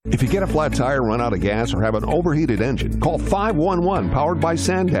If you get a flat tire, run out of gas, or have an overheated engine, call 511 powered by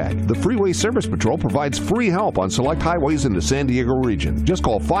Sandag. The Freeway Service Patrol provides free help on select highways in the San Diego region. Just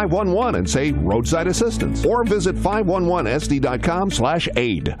call 511 and say roadside assistance or visit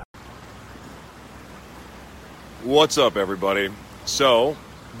 511sd.com/aid. What's up, everybody? So,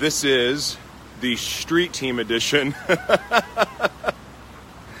 this is the Street Team edition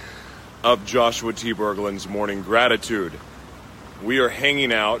of Joshua T. Berglan's Morning Gratitude. We are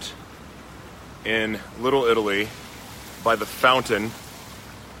hanging out in Little Italy by the fountain,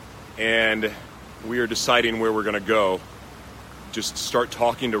 and we are deciding where we're going to go. Just start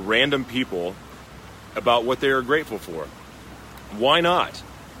talking to random people about what they are grateful for. Why not?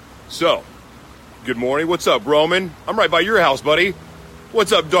 So, good morning. What's up, Roman? I'm right by your house, buddy.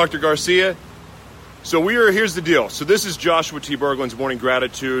 What's up, Dr. Garcia? So here's the deal. So this is Joshua T. Berglan's Morning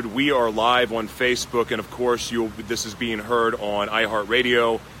Gratitude. We are live on Facebook, and of course, this is being heard on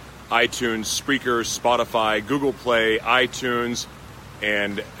iHeartRadio, iTunes, Spreaker, Spotify, Google Play, iTunes,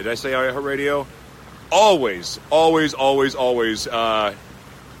 and did I say iHeartRadio? Always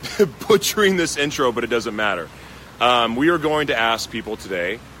butchering this intro, but it doesn't matter. We are going to ask people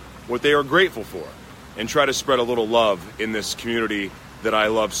today what they are grateful for and try to spread a little love in this community that I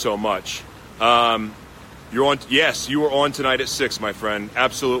love so much. You're on. Yes, you are on tonight at 6, my friend.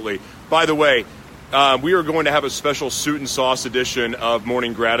 Absolutely. By the way, we are going to have a special suit and sauce edition of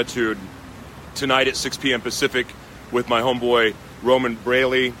Morning Gratitude tonight at 6 p.m. Pacific with my homeboy Roman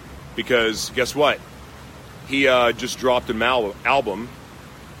Braley, because guess what? He just dropped an album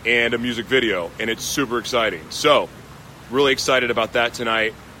and a music video, and it's super exciting. So, really excited about that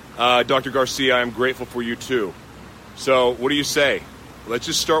tonight. Dr. Garcia, I'm grateful for you too. So, what do you say? Let's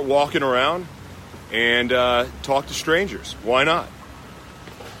just start walking around and talk to strangers. Why not?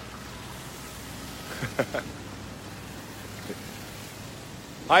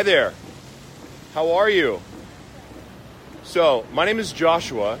 Hi there. How are you? So, my name is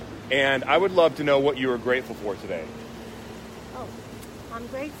Joshua, and I would love to know what you are grateful for today. Oh, I'm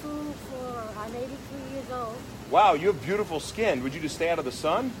grateful for, I'm 83 years old. Wow, you have beautiful skin. Would you just stay out of the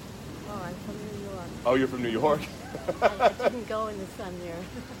sun? Oh, I'm from New York. Oh, you're from New York? I didn't go in the sun there.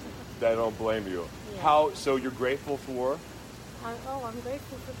 I don't blame you. Yeah. So you're grateful for? I'm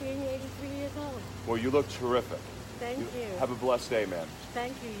grateful for being 83 years old. Well, you look terrific. Thank you. Have a blessed day, man.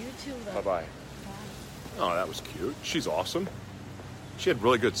 Thank you. You too, love. Bye-bye. Bye. Oh, that was cute. She's awesome. She had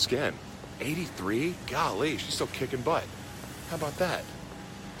really good skin. 83? Golly, she's still kicking butt. How about that?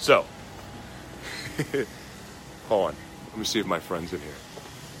 So, hold on. Let me see if my friend's in here.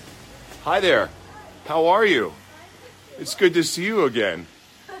 Hi there. How are you? It's good to see you again.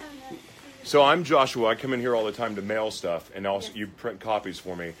 So I'm Joshua. I come in here all the time to mail stuff, and also you print copies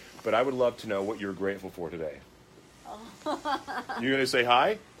for me. But I would love to know what you're grateful for today. You gonna say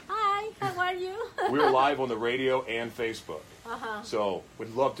hi? Hi. How are you? We're live on the radio and Facebook. Uh-huh. So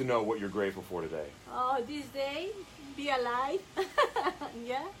would love to know what you're grateful for today. Oh, this day, be alive.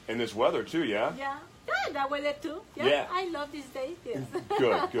 Yeah. And this weather too, yeah? Yeah. Yeah, that weather too. Yeah. Yeah. I love this day. Yes.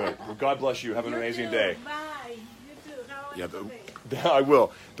 Good. Well, God bless you. Have an amazing day. Bye. You too. How are you today? I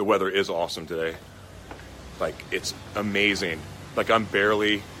will. The weather is awesome today. Like, it's amazing. Like, I'm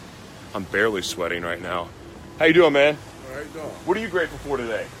barely sweating right now. How you doing, man? How you doing? What are you grateful for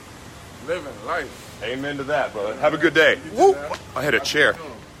today? Living life. Amen to that, brother. Have a good day. Woo! I had a chair.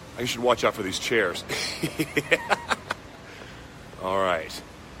 I should watch out for these chairs. All right.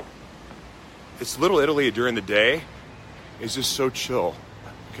 It's Little Italy during the day. It's just so chill.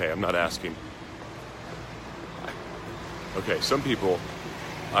 Okay, I'm not asking. Okay, some people,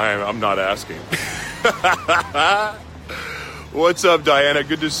 I'm not asking. What's up, Diana?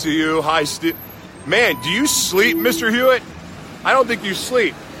 Good to see you. Hi, Steve. Man, do you sleep, Mr. Hewitt? I don't think you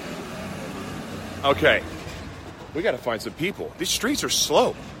sleep. Okay, we got to find some people. These streets are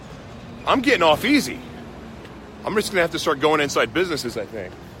slow. I'm getting off easy. I'm just going to have to start going inside businesses, I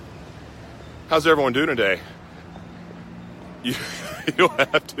think. How's everyone doing today? You don't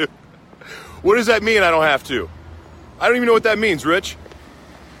have to. What does that mean, I don't have to? I don't even know what that means, Rich.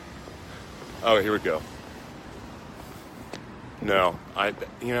 Oh, here we go. No, I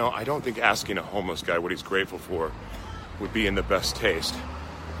don't think asking a homeless guy what he's grateful for would be in the best taste.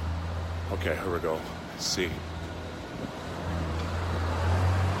 Okay, here we go. Let's see. Is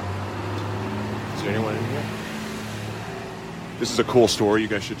there anyone in here? This is a cool store. You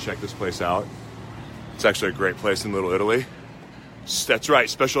guys should check this place out. It's actually a great place in Little Italy. That's right.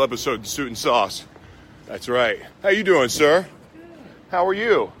 Special episode, Suit and Sauce. That's right. How you doing, sir? How are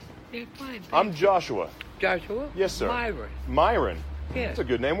you? Yeah, fine. I'm Joshua. Joshua? Yes, sir. Myron. Yeah. That's a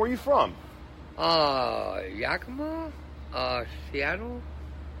good name. Where are you from? Yakima, Seattle.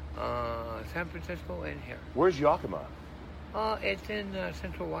 San Francisco and here. Where's Yakima? It's in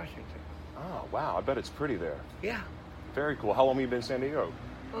Central Washington. Oh, wow. I bet it's pretty there. Yeah. Very cool. How long have you been in San Diego?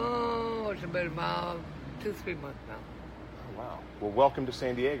 Oh, it's been about 2-3 months now. Oh, wow. Well, welcome to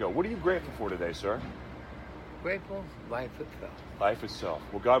San Diego. What are you grateful for today, sir? Grateful, life itself. Life itself.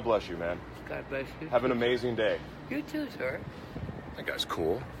 Well, God bless you, man. God bless you. Have an amazing day. You too, sir. That guy's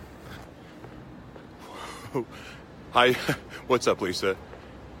cool. Hi. What's up, Lisa?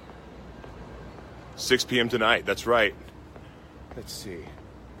 6 p.m. tonight. That's right. Let's see.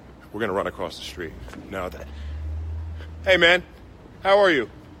 We're going to run across the street. No, that... Hey, man. How are you?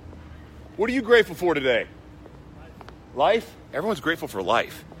 What are you grateful for today? Life? Everyone's grateful for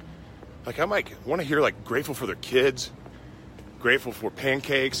life. Like, I might want to hear, like, grateful for their kids. Grateful for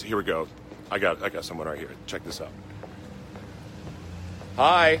pancakes. Here we go. I got someone right here. Check this out.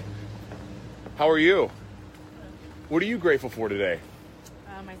 Hi. How are you? What are you grateful for today?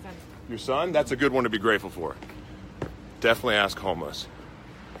 My son. Your son? That's a good one to be grateful for. Definitely ask homeless.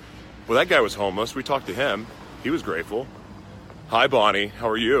 Well, that guy was homeless. We talked to him. He was grateful. Hi, Bonnie. How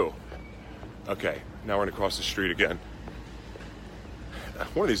are you? Okay, now we're going to cross the street again.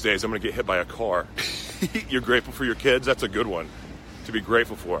 One of these days, I'm going to get hit by a car. You're grateful for your kids? That's a good one to be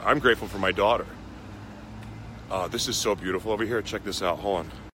grateful for. I'm grateful for my daughter. This is so beautiful over here. Check this out. Hold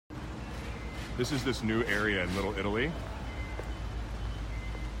on. This is this new area in Little Italy.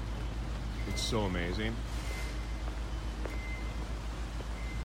 It's so amazing.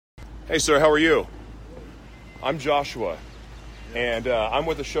 Hey, sir, how are you? I'm Joshua, and I'm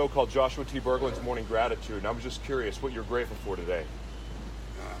with a show called Joshua T. Berglan's Morning Gratitude, and I was just curious what you're grateful for today.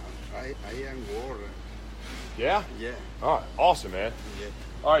 I am war. Yeah? Yeah. All right, awesome, man. Yeah.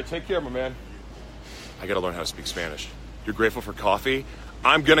 All right, take care, my man. I got to learn how to speak Spanish. You're grateful for coffee?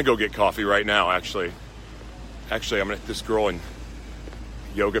 I'm going to go get coffee right now, actually. Actually, I'm going to this girl in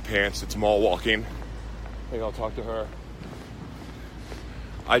yoga pants that's mall walking. Maybe I'll talk to her.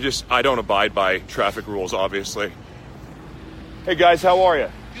 I don't abide by traffic rules, obviously. Hey, guys, how are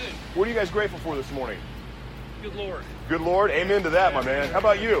you? Good. What are you guys grateful for this morning? Good Lord. Good Lord. Amen to that, my man. How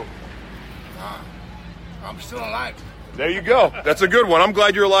about you? I'm still alive. There you go. That's a good one. I'm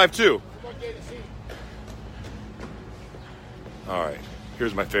glad you're alive, too. All right.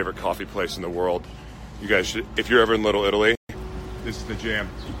 Here's my favorite coffee place in the world. You guys should, if you're ever in Little Italy, this is the jam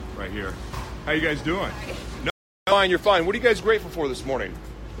right here. How you guys doing? No, fine, you're fine. What are you guys grateful for this morning?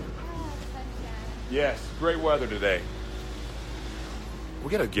 Yes, great weather today. We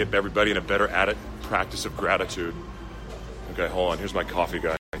got to get everybody in a better practice of gratitude. Okay, hold on. Here's my coffee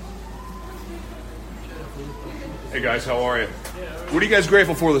guy. Hey guys, how are you? What are you guys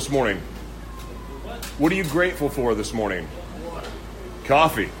grateful for this morning? What are you grateful for this morning?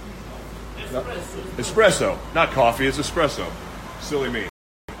 Coffee. Espresso. Not coffee, it's espresso. Silly me.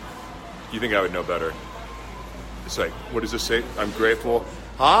 You think I would know better? It's like, what does this say? I'm grateful.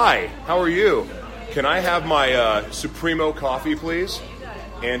 Hi, how are you? Can I have my Supremo coffee, please?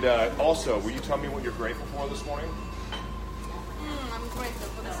 And also, will you tell me what you're grateful for this morning? I'm grateful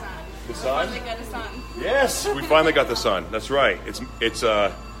for the sun. The sun? We finally got the sun. Yes, we finally got the sun. That's right.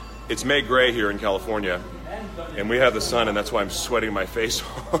 It's May gray here in California, and we have the sun, and that's why I'm sweating my face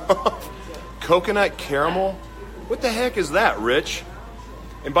off. Coconut caramel? What the heck is that, Rich?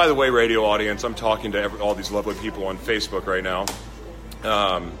 And by the way, radio audience, I'm talking to all these lovely people on Facebook right now.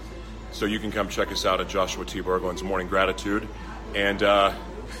 So you can come check us out at Joshua T. Berglan's Morning Gratitude and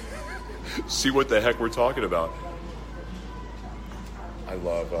see what the heck we're talking about. I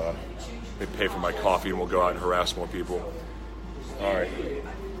love, they pay for my coffee and we'll go out and harass more people. All right.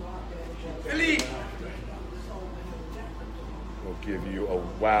 We'll give you a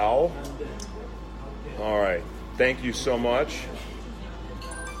wow. All right. Thank you so much.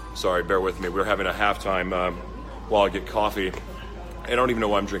 Sorry, bear with me. We're having a halftime while I get coffee. I don't even know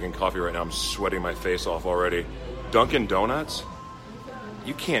why I'm drinking coffee right now. I'm sweating my face off already. Dunkin' Donuts?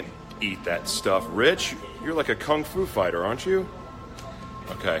 You can't eat that stuff. Rich, you're like a kung fu fighter, aren't you?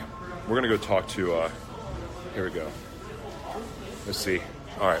 Okay, we're going to go talk to, here we go. Let's see.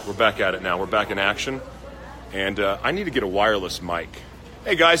 All right, we're back at it now. We're back in action. And I need to get a wireless mic.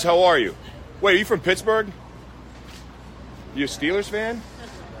 Hey, guys, how are you? Wait, are you from Pittsburgh? You a Steelers fan?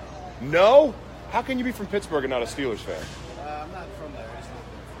 No? How can you be from Pittsburgh and not a Steelers fan? I'm not from there. I just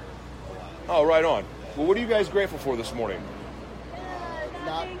lived there for a while. Oh, right on. Well, what are you guys grateful for this morning?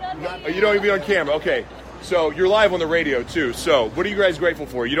 Not Oh, you don't even be on camera. Okay. So you're live on the radio, too. So what are you guys grateful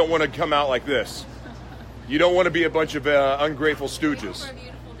for? You don't want to come out like this. You don't want to be a bunch of ungrateful stooges. For a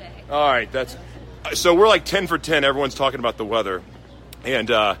beautiful day. All right. So we're like 10 for 10. Everyone's talking about the weather. And,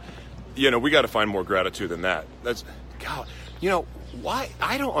 we got to find more gratitude than that. God, Why?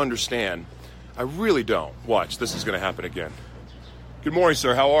 I don't understand. I really don't. Watch, this is going to happen again. Good morning,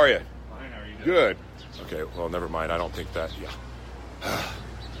 sir. How are you? Fine, how are you doing? Good. Okay, well, never mind. I don't think that, yeah.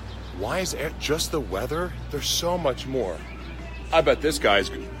 Why is it just the weather? There's so much more. I bet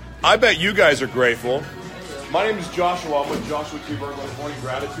you guys are grateful. My name is Joshua. I'm with Joshua T. Berglan Morning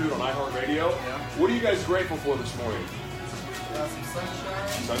Gratitude on iHeartRadio. Yeah. What are you guys grateful for this morning? Some sunshine.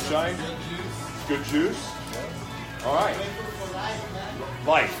 Sunshine? Good juice. Good juice? Yeah. All right. Grateful for life, man.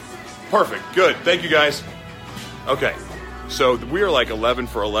 Life. Perfect. Good. Thank you, guys. Okay. So we are like 11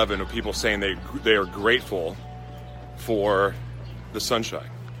 for 11 of people saying they are grateful for the sunshine.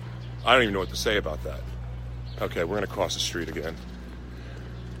 I don't even know what to say about that. Okay, we're going to cross the street again.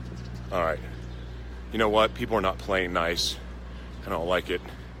 All right. You know what? People are not playing nice. I don't like it.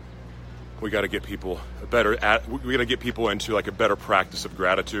 We got to get people we got to get people into like a better practice of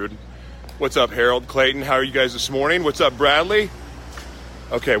gratitude. What's up, Harold, Clayton? How are you guys this morning? What's up, Bradley?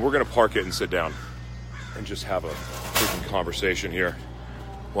 Okay, we're going to park it and sit down and just have a freaking conversation here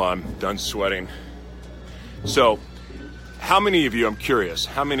while I'm done sweating. So, how many of you, I'm curious,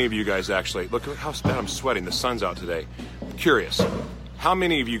 how many of you guys actually, look how bad I'm sweating, the sun's out today. I'm curious, how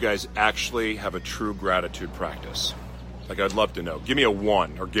many of you guys actually have a true gratitude practice? Like, I'd love to know. Give me a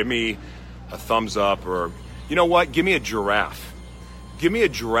 1, or give me a thumbs up, or, you know what, give me a giraffe. Give me a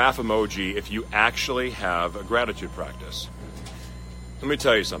giraffe emoji if you actually have a gratitude practice. Let me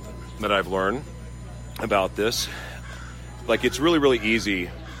tell you something that I've learned about this. Like, it's really, really easy.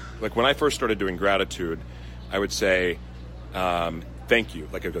 Like, when I first started doing gratitude, I would say, thank you.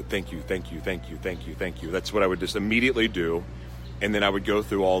 Like, I would go, thank you, thank you, thank you, thank you, thank you. That's what I would just immediately do. And then I would go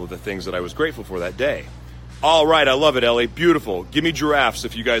through all of the things that I was grateful for that day. All right, I love it, Ellie. Beautiful. Give me giraffes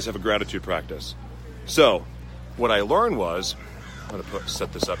if you guys have a gratitude practice. So, what I learned was, I'm going to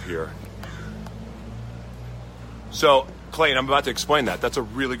set this up here. So, Clayton, I'm about to explain that. That's a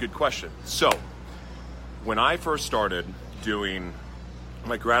really good question. So, when I first started doing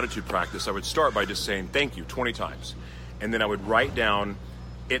my gratitude practice, I would start by just saying thank you 20 times. And then I would write down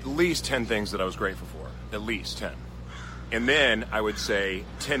at least 10 things that I was grateful for. At least 10. And then I would say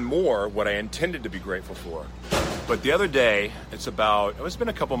 10 more what I intended to be grateful for. But the other day, it's been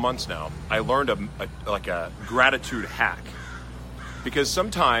a couple months now, I learned a gratitude hack. Because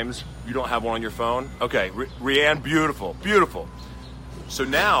sometimes you don't have one on your phone. Okay, Rianne, beautiful, beautiful. So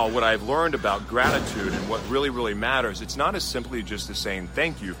now what I've learned about gratitude and what really, really matters, it's not as simply just as saying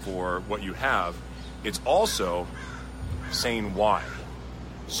thank you for what you have. It's also saying why.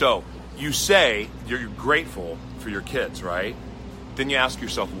 So you say you're grateful for your kids, right? Then you ask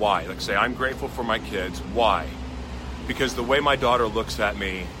yourself why. Like, say, I'm grateful for my kids. Why? Because the way my daughter looks at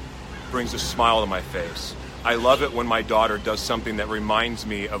me brings a smile to my face. I love it when my daughter does something that reminds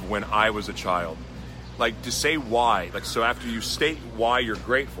me of when I was a child. Like, to say why. Like, so after you state why you're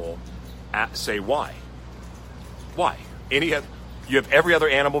grateful, say why. Why? You have every other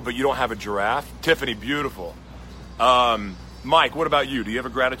animal, but you don't have a giraffe? Tiffany, beautiful. Mike, what about you? Do you have a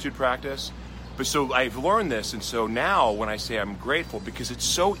gratitude practice? But so I've learned this, and so now when I say I'm grateful, because it's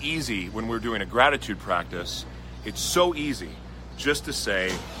so easy when we're doing a gratitude practice, it's so easy just to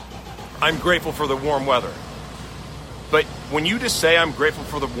say, I'm grateful for the warm weather. But when you just say I'm grateful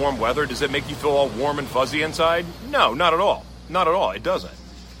for the warm weather, does it make you feel all warm and fuzzy inside? No, not at all. Not at all. It doesn't.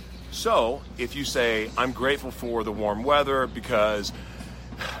 So if you say I'm grateful for the warm weather because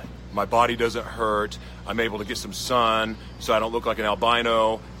my body doesn't hurt, I'm able to get some sun so I don't look like an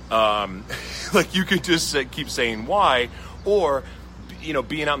albino, like you could just keep saying why, or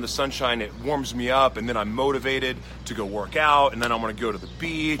being out in the sunshine, it warms me up, and then I'm motivated to go work out, and then I want to go to the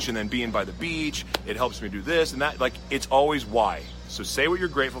beach, and then being by the beach, it helps me do this and that. Like, it's always why. So say what you're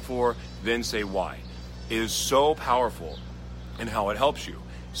grateful for, then say why. It is so powerful in how it helps you.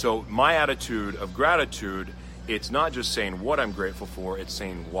 So my attitude of gratitude, it's not just saying what I'm grateful for, it's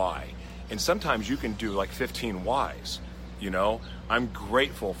saying why. And sometimes you can do like 15 whys. I'm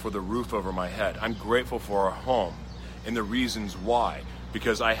grateful for the roof over my head. I'm grateful for our home. And the reasons why,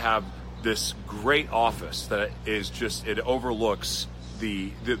 because I have this great office that it overlooks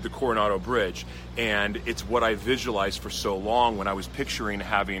the Coronado Bridge, and it's what I visualized for so long when I was picturing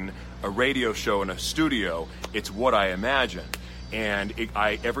having a radio show in a studio. It's what I imagined, and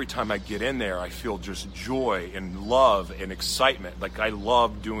every time I get in there, I feel just joy and love and excitement. Like, I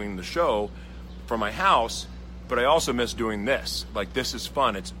love doing the show from my house, but I also miss doing this. Like, this is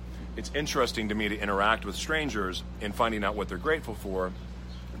fun. It's interesting to me to interact with strangers and finding out what they're grateful for,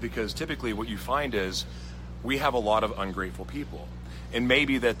 because typically what you find is we have a lot of ungrateful people. And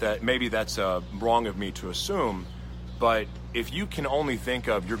maybe that's wrong of me to assume, But if you can only think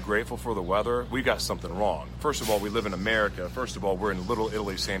of you're grateful for the weather, we got something wrong. First of all, we live in America. First of all, we're in Little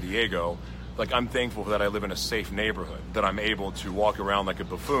Italy, San Diego. Like, I'm thankful that I live in a safe neighborhood, that I'm able to walk around like a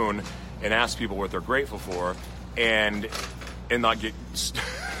buffoon and ask people what they're grateful for and not get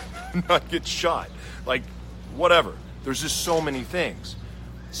not get shot. Like, whatever. There's just so many things.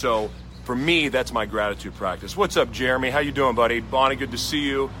 So for me, that's my gratitude practice. What's up, Jeremy? How you doing, buddy? Bonnie, good to see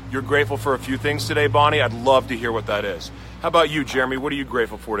you. You're grateful for a few things today, Bonnie? I'd love to hear what that is. How about you, Jeremy? What are you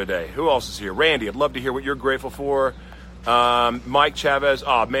grateful for today? Who else is here? Randy, I'd love to hear what you're grateful for. Mike Chavez,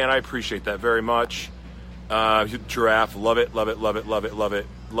 oh man, I appreciate that very much. Giraffe, love it, love it, love it, love it, love it,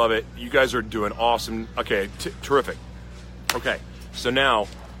 love it. You guys are doing awesome. Okay, terrific. Okay, so now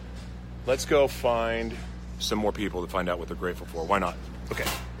let's go find some more people to find out what they're grateful for. Why not? Okay.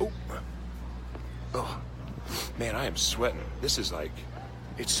 Ooh. Oh, man, I am sweating. This is like,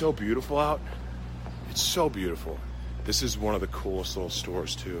 it's so beautiful out. It's so beautiful. This is one of the coolest little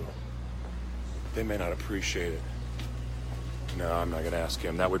stores too. They may not appreciate it. No, I'm not going to ask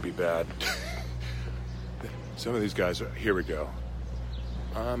him. That would be bad. Some of these guys are, here we go.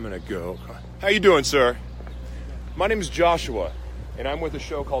 I'm going to go. How you doing, sir? My name is Joshua, and I'm with a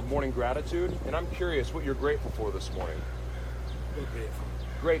show called Morning Gratitude, and I'm curious what you're grateful for this morning. Grateful.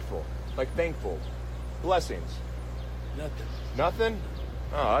 Grateful. Like thankful. Blessings. Nothing. Nothing?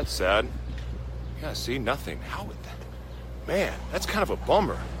 Oh, that's sad. Yeah, see, nothing. How would that? Man, that's kind of a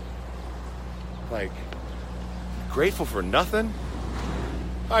bummer. Like, grateful for nothing?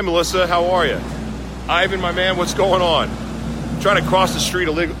 Hi, Melissa. How are you? Ivan, my man, what's going on? I'm trying to cross the street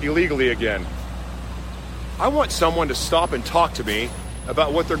illegally again. I want someone to stop and talk to me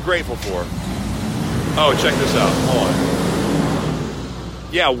about what they're grateful for. Oh, check this out. Hold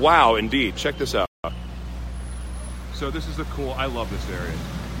on. Yeah, wow, indeed. Check this out. So this is I love this area.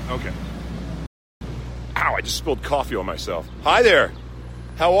 Okay. Ow, I just spilled coffee on myself. Hi there.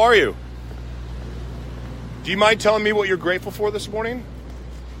 How are you? Do you mind telling me what you're grateful for this morning?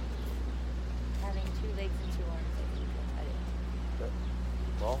 Having 2 legs and 2 arms, I think that's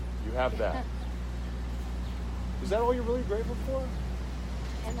it. Well, you have that. Is that all you're really grateful for?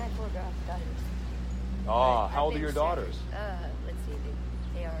 And my 4 daughters. Ah, how old are your daughters? Let's see,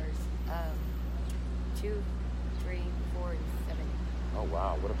 they are 2, 3, 4, and 7. Oh,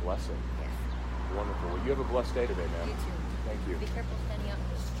 wow, what a blessing. Yes. Wonderful. Well, you have a blessed day today, man. You too. Thank you. Be careful standing out in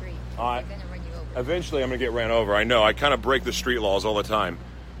the street. I- They're going to run you over. Eventually, I'm going to get ran over. I know. I kind of break the street laws all the time.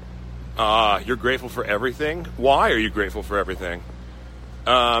 You're grateful for everything? Why are you grateful for everything?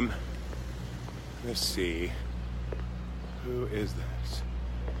 Let's see. Who is this?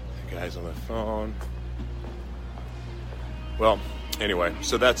 The guy's on the phone. Well, anyway,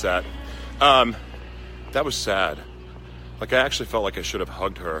 so that's that. That was sad. Like, I actually felt like I should have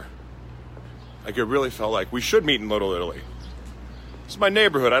hugged her. Like, it really felt like we should meet in Little Italy. It's my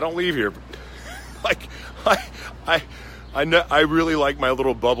neighborhood. I don't leave here. Like, I really like my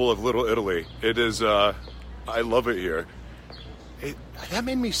little bubble of Little Italy. It is, I love it here. That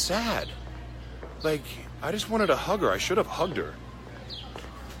made me sad. Like, I just wanted to hug her. I should have hugged her.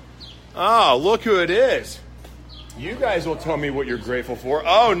 Oh, look who it is. You guys will tell me what you're grateful for.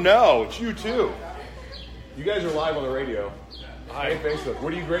 Oh, no, it's you too. You guys are live on the radio. Hi, Facebook.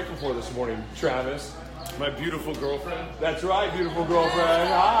 What are you grateful for this morning, Travis? My beautiful girlfriend. That's right, beautiful girlfriend.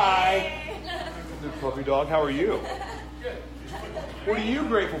 Hi. The puppy dog, how are you? Good. What are you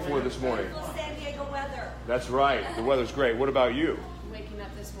grateful for this morning? San Diego weather. That's right, the weather's great. What about you? Waking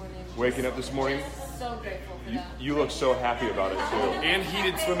up this morning. Waking up this morning? So grateful for that. You look so happy about it too. And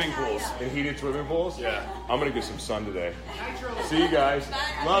heated swimming pools. And heated swimming pools? Yeah. I'm gonna get some sun today. See you guys.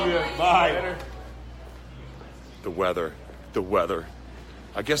 Love you. Bye. Later. The weather.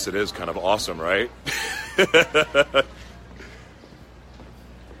 I guess it is kind of awesome, right?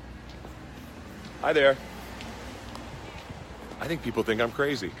 Hi there. I think people think I'm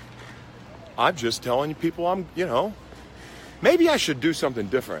crazy. I'm just telling people maybe I should do something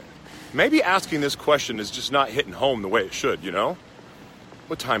different. Maybe asking this question is just not hitting home the way it should, you know?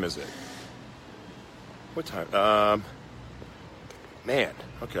 What time is it? What time? Man,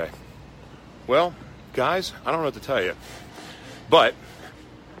 okay. Well, guys, I don't know what to tell you. But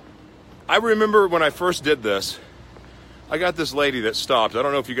I remember when I first did this, I got this lady that stopped. I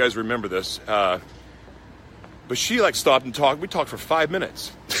don't know if you guys remember this. But she stopped and talked. We talked for 5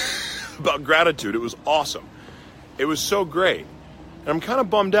 minutes about gratitude. It was awesome. It was so great. And I'm kind of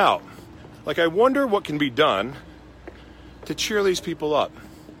bummed out. I wonder what can be done to cheer these people up.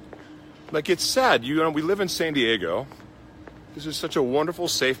 It's sad. We live in San Diego. This is such a wonderful,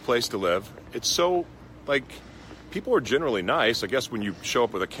 safe place to live. It's so, people are generally nice. I guess when you show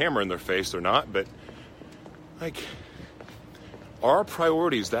up with a camera in their face, they're not. But, are our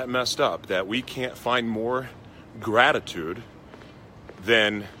priorities that messed up that we can't find more gratitude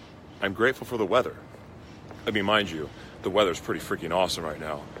than I'm grateful for the weather? I mean, mind you, the weather's pretty freaking awesome right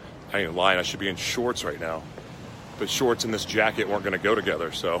now. I ain't lying, I should be in shorts right now. But shorts and this jacket weren't going to go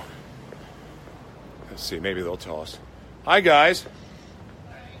together, so let's see, maybe they'll tell us. Hi, guys.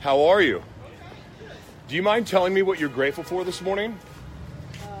 How are you? Do you mind telling me what you're grateful for this morning?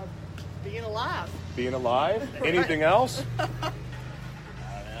 Being alive. Being alive? Anything else? I don't know,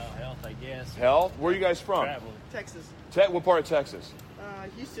 health, I guess. Health? Where are you guys from? Travel. Texas. What part of Texas?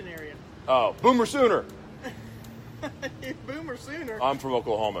 Houston area. Oh, Boomer Sooner. Boomer Sooner. I'm from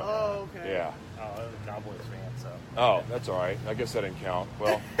Oklahoma. Oh, okay. Yeah. Oh, I was a Cowboys fan, so. Oh, that's all right. I guess that didn't count.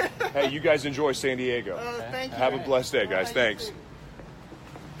 Well, hey, you guys enjoy San Diego. Thank you. Have a blessed day, guys. Thank Thanks.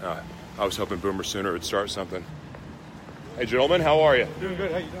 I was hoping Boomer Sooner would start something. Hey, gentlemen, how are you? Doing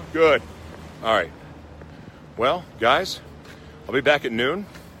good. How you doing? Good. All right. Well, guys, I'll be back at noon.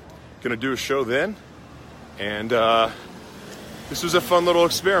 Gonna do a show then. And this was a fun little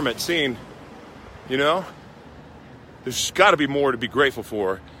experiment, seeing, you know, there's got to be more to be grateful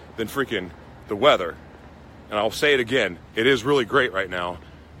for than freaking the weather. And I'll say it again, it is really great right now,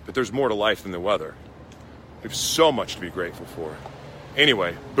 but there's more to life than the weather. We have so much to be grateful for.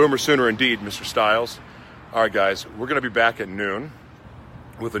 Anyway, Boomer Sooner indeed, Mr. Styles. All right, guys, we're going to be back at noon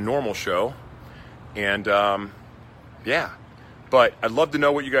with a normal show. And, yeah. But I'd love to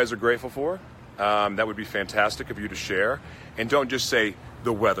know what you guys are grateful for. That would be fantastic of you to share. And don't just say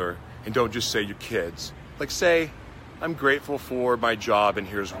the weather, and don't just say your kids. Like, say, I'm grateful for my job, and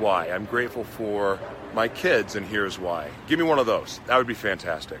here's why. I'm grateful for my kids, and here's why. Give me one of those. That would be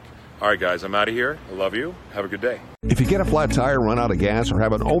fantastic. All right, guys, I'm out of here. I love you. Have a good day. If you get a flat tire, run out of gas, or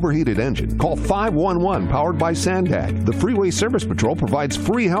have an overheated engine, call 511 powered by Sandag. The Freeway Service Patrol provides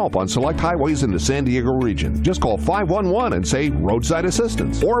free help on select highways in the San Diego region. Just call 511 and say roadside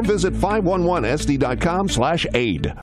assistance, or visit 511sd.com/aid.